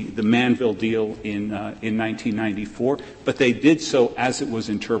the Manville deal in 1994, but they did so as it was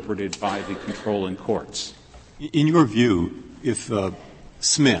interpreted by the controlling courts. In your view, if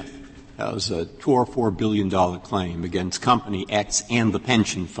Smith has a $2 or $4 billion claim against Company X and the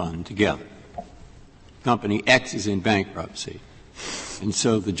pension fund together, Company X is in bankruptcy, And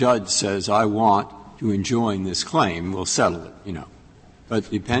so the judge says, I want to enjoin this claim, we'll settle it, But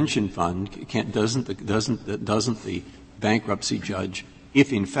the pension fund doesn't the bankruptcy judge,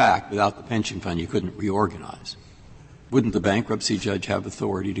 if in fact without the pension fund you couldn't reorganize, wouldn't the bankruptcy judge have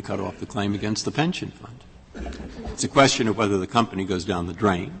authority to cut off the claim against the pension fund? It's a question of whether the company goes down the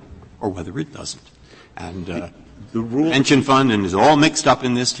drain or whether it doesn't. And the pension fund is all mixed up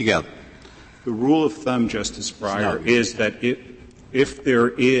in this together. The rule of thumb, Justice Breyer, is that if there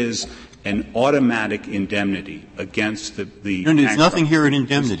is an automatic indemnity against the there's nothing here in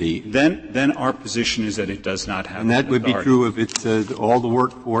indemnity. Then our position is that it does not have. And that would be true if it's all the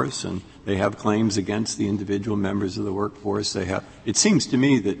workforce and they have claims against the individual members of the workforce. It seems to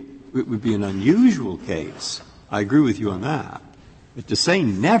me that it would be an unusual case. I agree with you on that. But to say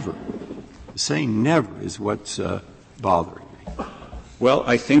never is what's bothering me. Well,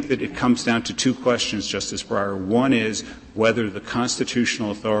 I think that it comes down to two questions, Justice Breyer. One is whether the constitutional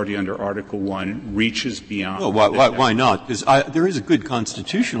authority under Article I reaches beyond. Well, why not? Because there is a good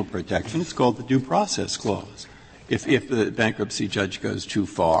constitutional protection. It's called the Due Process Clause. If the bankruptcy judge goes too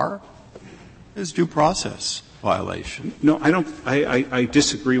far, there's due process violation. No, I don't. I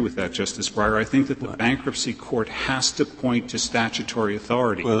disagree with that, Justice Breyer. I think that the bankruptcy court has to point to statutory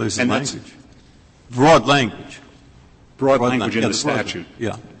authority. Well, there's language. Broad language. Broad language in the statute.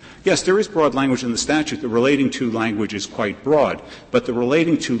 Yeah. Yes, there is broad language in the statute. The relating to language is quite broad, but the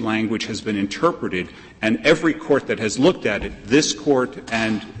relating to language has been interpreted, and every court that has looked at it, this court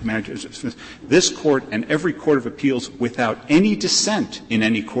and every court of appeals without any dissent in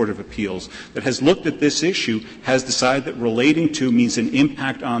any court of appeals that has looked at this issue has decided that relating to means an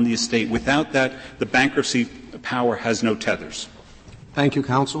impact on the estate. Without that, the bankruptcy power has no tethers. Thank you,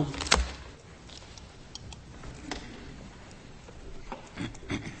 counsel.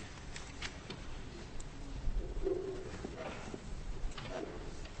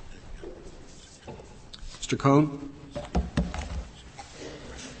 Mr. Cohn.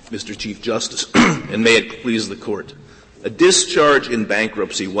 Mr. Chief Justice, and may it please the Court. A discharge in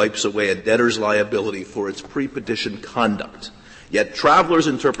bankruptcy wipes away a debtor's liability for its pre-petition conduct. Yet Travelers'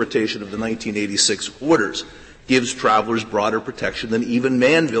 interpretation of the 1986 orders gives Travelers broader protection than even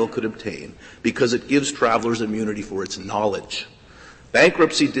Manville could obtain because it gives Travelers immunity for its knowledge.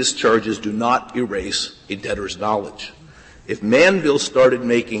 Bankruptcy discharges do not erase a debtor's knowledge. If Manville started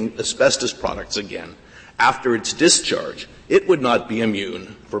making asbestos products again, after its discharge, it would not be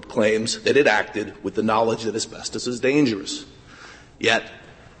immune for claims that it acted with the knowledge that asbestos is dangerous. Yet,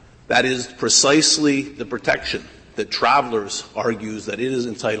 that is precisely the protection that Travelers argues that it is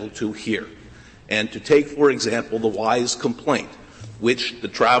entitled to here. And to take, for example, the Wise complaint, which the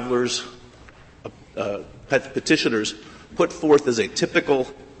Travelers petitioners put forth as a typical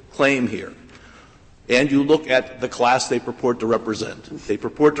claim here, and you look at the class they purport to represent. They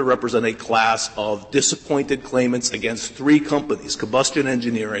purport to represent a class of disappointed claimants against three companies, Combustion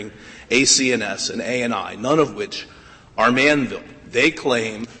Engineering, AC&S, and A&I, none of which are Manville. They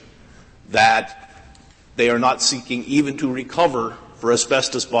claim that they are not seeking even to recover for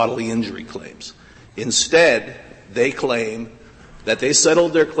asbestos bodily injury claims. Instead, they claim that they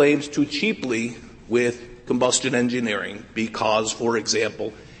settled their claims too cheaply with Combustion Engineering because, for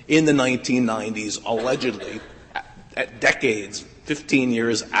example, in the 1990s, allegedly, at decades, 15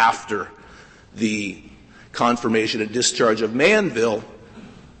 years after the confirmation and discharge of Manville,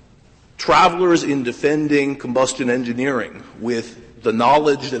 Travelers in defending Combustion Engineering with the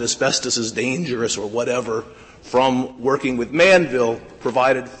knowledge that asbestos is dangerous or whatever from working with Manville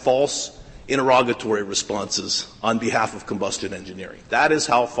provided false interrogatory responses on behalf of Combustion Engineering. That is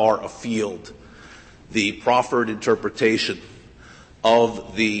how far afield the proffered interpretation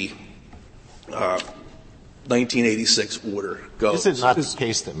of the 1986 order goes. Is it not the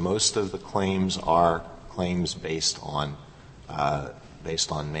case that most of the claims are claims based on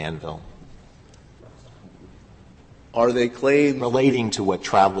Manville? Are they claims relating to what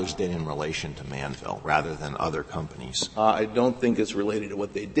Travelers did in relation to Manville rather than other companies? I don't think it's related to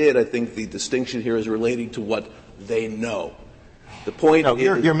what they did. I think the distinction here is relating to what they know. The point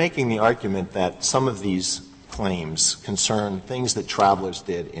is you're making the argument that some of these claims concern things that Travelers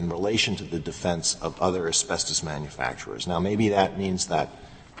did in relation to the defense of other asbestos manufacturers. Now, maybe that means that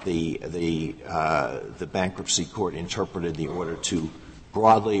the bankruptcy court interpreted the order too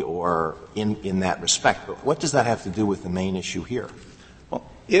broadly or in that respect. But what does that have to do with the main issue here? Well,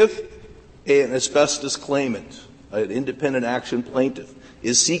 if an asbestos claimant, an independent action plaintiff,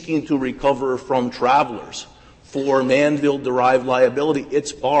 is seeking to recover from Travelers for Manville-derived liability,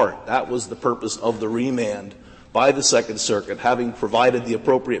 it's barred. That was the purpose of the remand by the Second Circuit, having provided the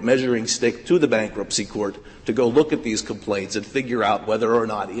appropriate measuring stick to the bankruptcy court to go look at these complaints and figure out whether or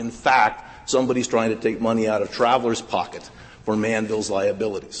not, in fact, somebody's trying to take money out of Traveler's pocket for Manville's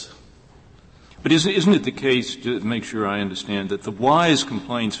liabilities. But isn't it the case, to make sure I understand, that the Wise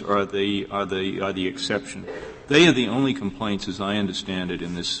complaints are the exception? They are the only complaints, as I understand it,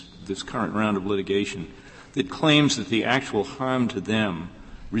 in this current round of litigation that claims that the actual harm to them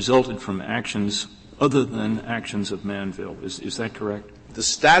resulted from actions other than actions of Manville. Is that correct? The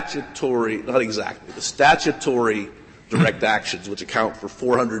statutory, not exactly, the statutory direct actions, which account for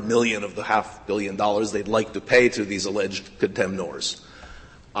 $400 million of the $500 million they'd like to pay to these alleged contemnors,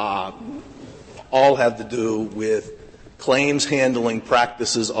 all have to do with claims handling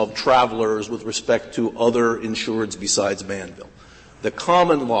practices of Travelers with respect to other insureds besides Manville. The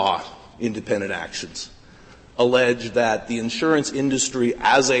common law independent actions allege that the insurance industry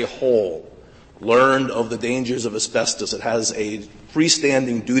as a whole learned of the dangers of asbestos. It has a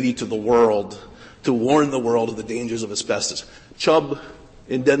freestanding duty to the world to warn the world of the dangers of asbestos. Chubb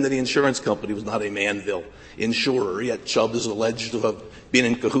Indemnity Insurance Company was not a Manville insurer, yet Chubb is alleged to have been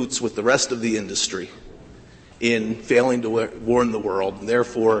in cahoots with the rest of the industry in failing to warn the world, and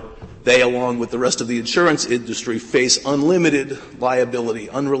therefore they, along with the rest of the insurance industry, face unlimited liability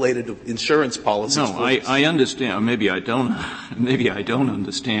unrelated to insurance policies. No, I understand. Maybe I don't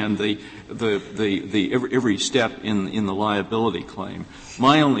understand every step in the liability claim.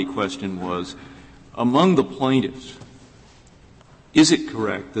 My only question was, among the plaintiffs, is it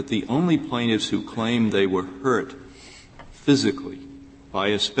correct that the only plaintiffs who claim they were hurt physically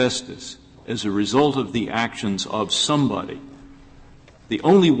by asbestos as a result of the actions of somebody, the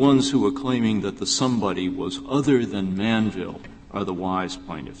only ones who are claiming that the somebody was other than Manville are the Wise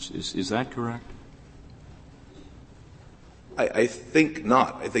plaintiffs? Is that correct? I think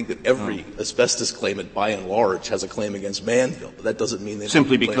not. I think that every asbestos claimant, by and large, has a claim against Manville, but that doesn't mean they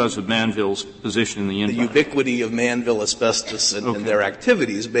simply because of Manville's position in the industry. The ubiquity of Manville asbestos and their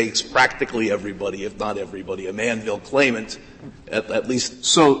activities makes practically everybody, if not everybody, a Manville claimant, at least.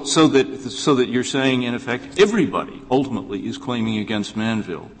 So that you're saying, in effect, everybody ultimately is claiming against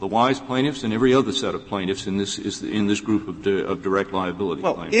Manville, the Wise plaintiffs and every other set of plaintiffs in this group of direct liability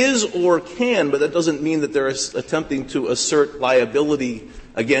claims. Is or can, but that doesn't mean that they're attempting to assert liability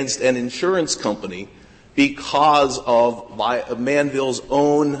against an insurance company because of Manville's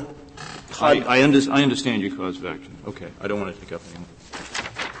own conduct. I understand your cause of action. Okay. I don't want to take up any more.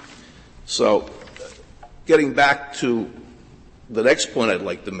 So, getting back to the next point I'd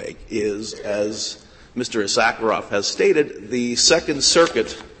like to make is, as Mr. Sakharov has stated, the Second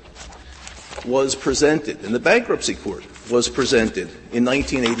Circuit was presented, and the bankruptcy court was presented in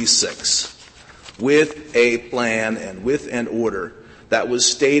 1986 with a plan and with an order that was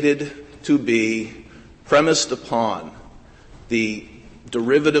stated to be premised upon the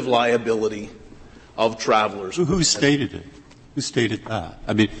derivative liability of Travelers. Who stated it? Who stated that?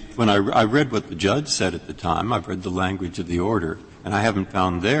 I mean, when I read what the judge said at the time, I've read the language of the order, and I haven't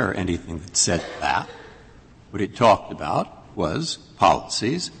found there anything that said that. What it talked about was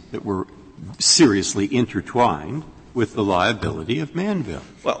policies that were seriously intertwined with the liability of Manville.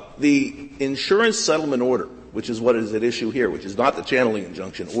 Well, the insurance settlement order, which is what is at issue here, which is not the channeling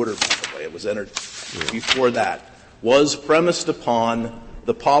injunction order, by the way, it was entered before that, was premised upon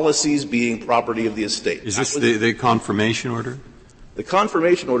the policies being property of the estate. Is this the confirmation order? The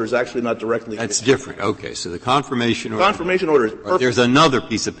confirmation order is actually not directly. That's different. Okay, so the confirmation order. Confirmation order is perfect. There's another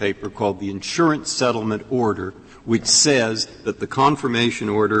piece of paper called the insurance settlement order, which says that the confirmation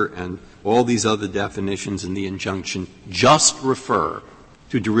order and all these other definitions in the injunction just refer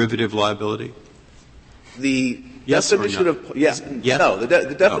to derivative liability? The yes definition or no? of yes. No,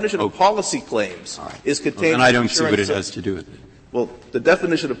 the definition of policy claims is contained. And I don't see what it has to do with it. Well, the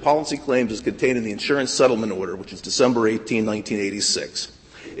definition of policy claims is contained in the insurance settlement order, which is December 18, 1986.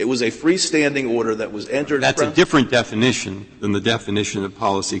 It was a freestanding order that was entered. That's a different definition than the definition of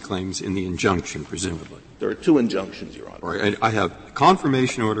policy claims in the injunction, presumably. There are two injunctions, Your Honor. All right. I have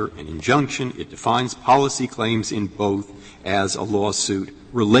confirmation order and injunction. It defines policy claims in both as a lawsuit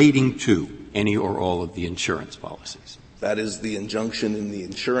relating to any or all of the insurance policies. That is the injunction in the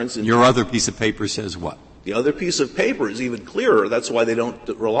insurance. Your other piece of paper says what? The other piece of paper is even clearer. That's why they don't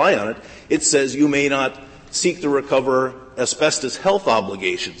rely on it. It says you may not seek to recover asbestos health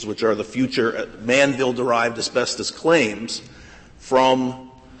obligations, which are the future Manville-derived asbestos claims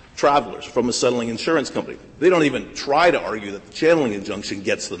from Travelers, from a settling insurance company. They don't even try to argue that the channeling injunction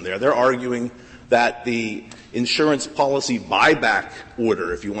gets them there. They're arguing that the insurance policy buyback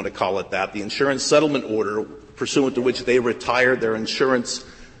order, if you want to call it that, the insurance settlement order pursuant to which they retired their insurance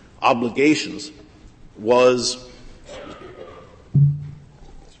obligations, was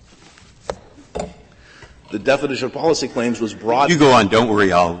the definition of policy claims was broad. You go on. Don't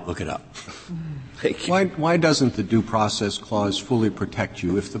worry. I'll look it up. Why doesn't the Due Process Clause fully protect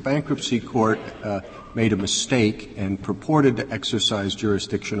you? If the bankruptcy court made a mistake and purported to exercise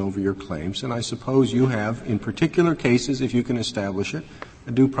jurisdiction over your claims, and I suppose you have, in particular cases, if you can establish it,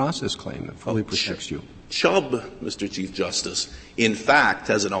 a due process claim that fully protects you. Chubb, Mr. Chief Justice, in fact,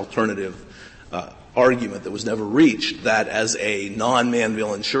 has an alternative argument that was never reached, that as a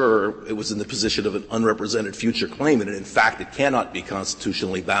non-Manville insurer, it was in the position of an unrepresented future claimant, and in fact, it cannot be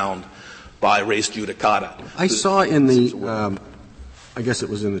constitutionally bound by res judicata. I saw in the I guess it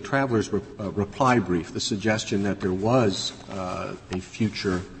was in the Traveler's reply brief, the suggestion that there was a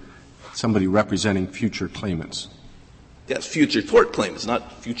future, somebody representing future claimants. Yes, future tort claimants,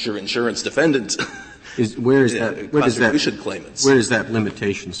 not future insurance defendants. Where is that? Claimants. Where is that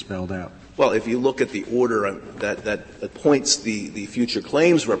limitation spelled out? Well, if you look at the order that appoints the future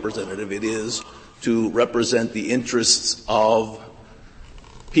claims representative, it is to represent the interests of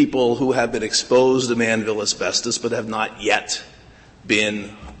people who have been exposed to Manville asbestos but have not yet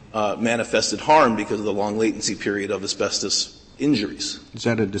been manifested harm because of the long latency period of asbestos injuries. Is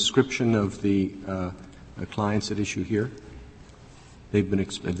that a description of the clients at issue here?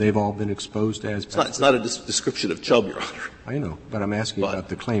 They've all been exposed to asbestos? It's not a description of Chubb, Your Honor. I know, but I'm asking about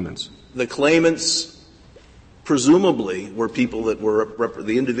the claimants. The claimants presumably were people that were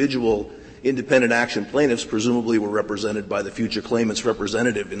the individual independent action plaintiffs presumably were represented by the future claimants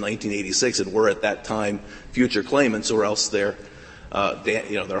representative in 1986 and were at that time future claimants, or else their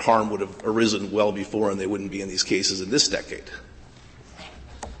harm would have arisen well before and they wouldn't be in these cases in this decade.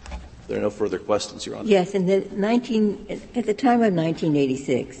 There are no further questions, Your Honor. Yes, at the time of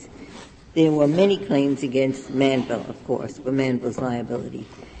 1986, there were many claims against Manville, of course, for Manville's liability.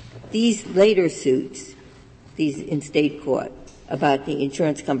 These later suits, these in state court, about the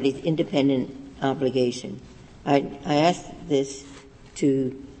insurance company's independent obligation. I asked this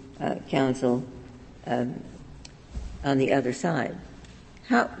to counsel on the other side.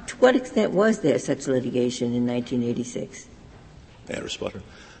 To what extent was there such litigation in 1986? May I respond?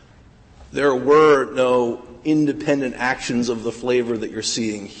 There were no independent actions of the flavor that you're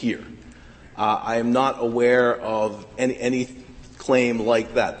seeing here. I am not aware of any claim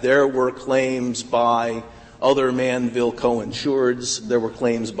like that. There were claims by other Manville co-insureds. There were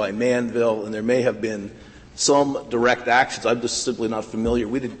claims by Manville, and there may have been some direct actions. I'm just simply not familiar.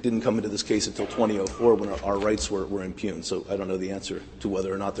 We didn't come into this case until 2004 when our rights were impugned, so I don't know the answer to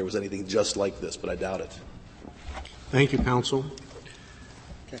whether or not there was anything just like this, but I doubt it. Thank you, counsel.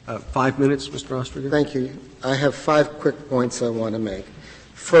 5 minutes, Mr. Ostriger. Thank you. I have 5 quick points I want to make.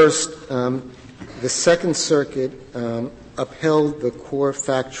 First, the Second Circuit upheld the core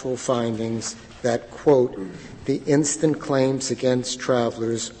factual findings that, quote, the instant claims against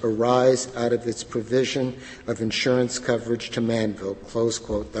travelers arise out of its provision of insurance coverage to Manville, close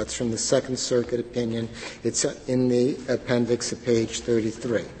quote. That's from the Second Circuit opinion. It's in the appendix at page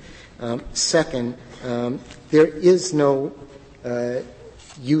 33. Second, there is no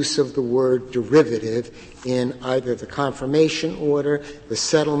use of the word derivative in either the confirmation order, the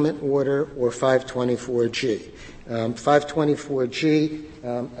settlement order, or 524G. 524G,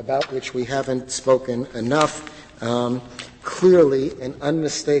 about which we haven't spoken enough, clearly and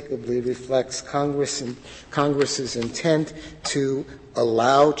unmistakably reflects Congress's intent to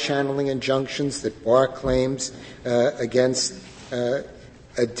allow channeling injunctions that bar claims against a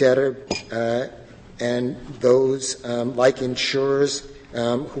debtor and those like insurers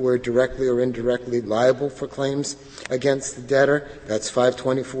who are directly or indirectly liable for claims against the debtor. That's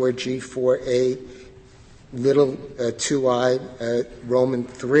 524G 4A little 2I Roman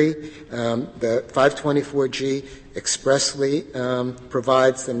 3. The 524G expressly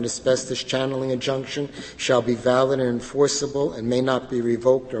provides that an asbestos channeling injunction shall be valid and enforceable and may not be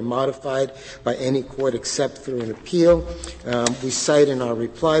revoked or modified by any court except through an appeal. We cite in our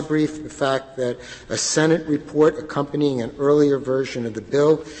reply brief the fact that a Senate report accompanying an earlier version of the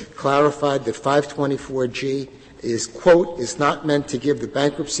bill clarified that 524G is, quote, is not meant to give the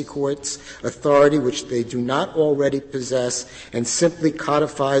bankruptcy courts authority which they do not already possess and simply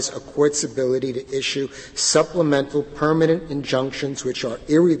codifies a court's ability to issue supplemental permanent injunctions which are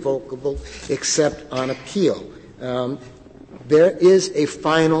irrevocable except on appeal. There is a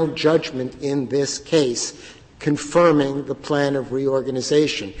final judgment in this case confirming the plan of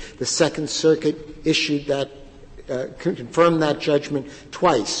reorganization. The Second Circuit issued that confirmed that judgment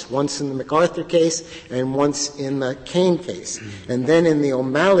twice, once in the MacArthur case and once in the Kane case. And then in the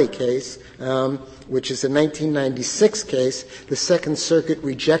O'Malley case, which is a 1996 case, the Second Circuit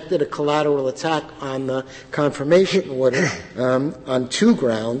rejected a collateral attack on the confirmation order on two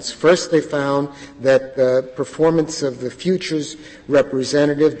grounds. First, they found that the performance of the futures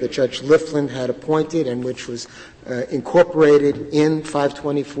representative that Judge Liflin had appointed and which was incorporated in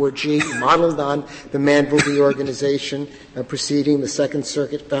 524G, modeled on the Manville reorganization proceeding. The Second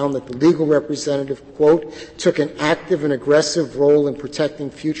Circuit found that the legal representative, quote, took an active and aggressive role in protecting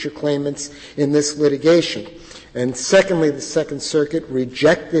future claimants in this litigation. And secondly, the Second Circuit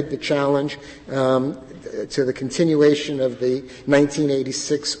rejected the challenge to the continuation of the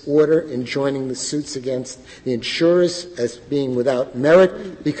 1986 order enjoining the suits against the insurers as being without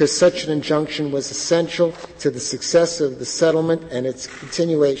merit because such an injunction was essential to the success of the settlement and its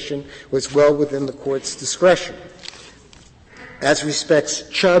continuation was well within the court's discretion. As respects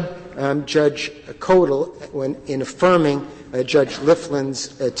Chubb, Judge Codal, when in affirming Judge Liflin's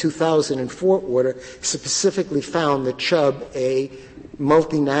 2004 order, specifically found that Chubb, a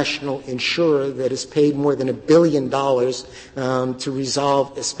multinational insurer that has paid more than $1 billion to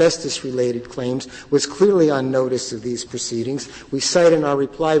resolve asbestos-related claims, was clearly on notice of these proceedings. We cite in our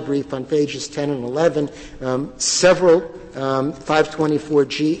reply brief on pages 10 and 11 several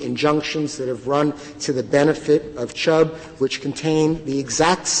 524G injunctions that have run to the benefit of Chubb, which contain the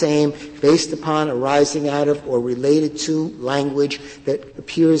exact same based upon, arising out of, or related to language that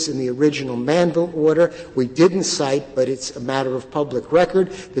appears in the original Manville order. We didn't cite, but it's a matter of public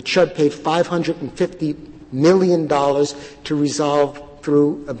record, that Chubb paid $550 million to resolve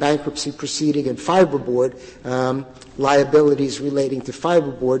through a bankruptcy proceeding in fiberboard liabilities relating to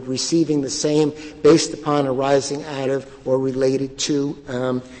fiberboard, receiving the same based upon, arising out of, or related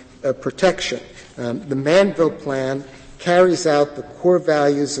to protection. The Manville plan carries out the core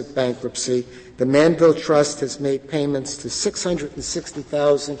values of bankruptcy. The Manville Trust has made payments to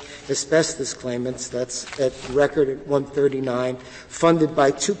 660,000 asbestos claimants. That's at record at 139, funded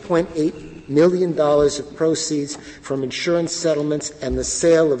by $2.8 million of proceeds from insurance settlements and the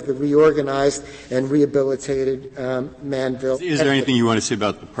sale of the reorganized and rehabilitated Manville. Is there anything you want to say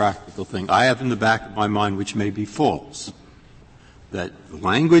about the practical thing? I have in the back of my mind, which may be false, that the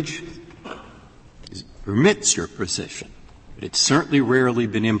language permits your position, but it's certainly rarely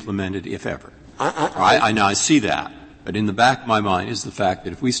been implemented, if ever. I see that. But in the back of my mind is the fact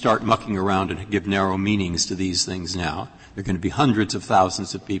that if we start mucking around and give narrow meanings to these things now, there are going to be hundreds of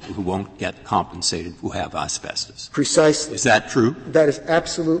thousands of people who won't get compensated who have asbestos. Precisely. Is that true? That is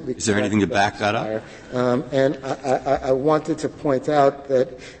absolutely Is there anything to back that up? And I wanted to point out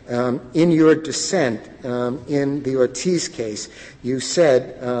that in your dissent in the Ortiz case, you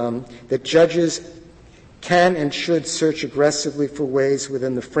said that judges can and should search aggressively for ways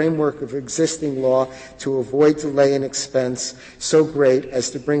within the framework of existing law to avoid delay and expense so great as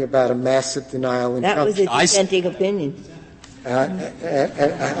to bring about a massive denial in That was a dissenting opinion.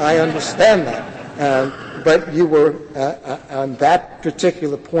 I understand that. But you were, on that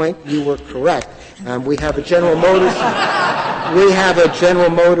particular point, you were correct. We have a General Motors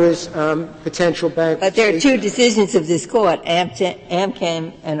potential bankruptcy. But there are two decisions of this court,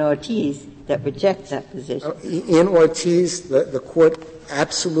 Amcam and Ortiz, that reject that position. In Ortiz, the court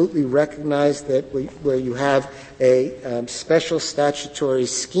absolutely recognized that where you have a special statutory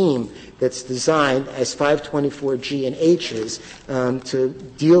scheme that's designed as 524G and H is to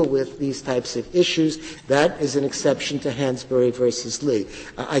deal with these types of issues, that is an exception to Hansberry versus Lee.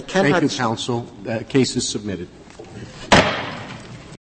 I cannot. Thank you, counsel. Case is submitted.